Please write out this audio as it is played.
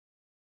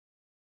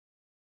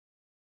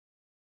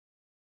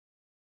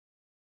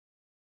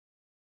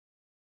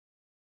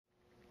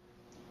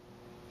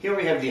Here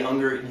we have the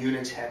Unger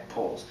UniTec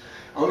poles.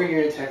 Unger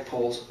UniTec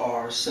poles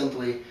are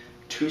simply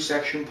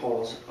two-section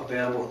poles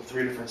available in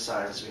 3 different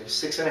sizes. We have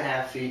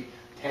 6.5 feet,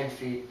 10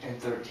 feet,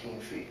 and 13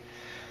 feet.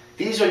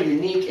 These are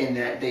unique in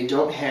that they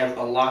don't have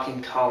a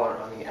locking collar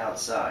on the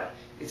outside.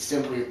 It's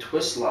simply a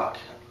twist lock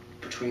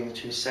between the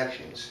two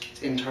sections.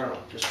 It's internal.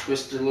 Just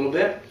twist it a little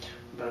bit,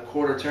 about a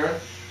quarter turn,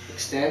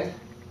 extend,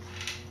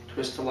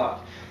 twist to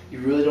lock. You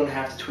really don't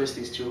have to twist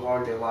these too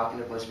hard. They lock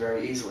into place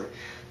very easily.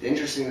 The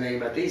interesting thing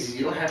about these is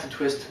you don't have to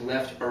twist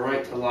left or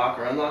right to lock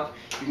or unlock.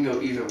 You can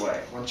go either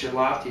way. Once you're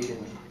locked, you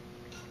can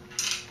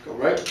go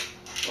right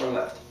or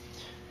left.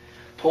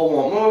 Pole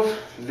won't move.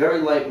 Very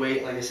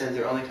lightweight. Like I said,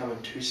 they're only come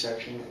in 2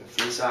 sections and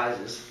 3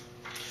 sizes.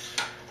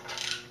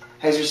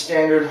 Has your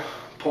standard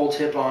pole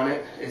tip on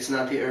it. It's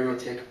not the ergo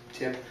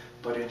tip,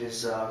 but it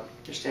is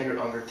your standard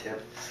Unger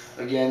tip.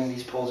 Again,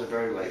 these poles are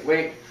very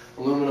lightweight.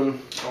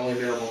 Aluminum, only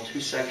available in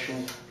 2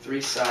 sections, 3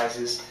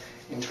 sizes,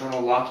 internal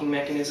locking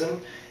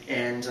mechanism,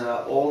 and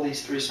all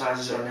these 3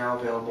 sizes are now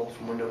available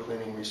from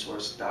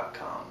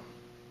windowcleaningresource.com.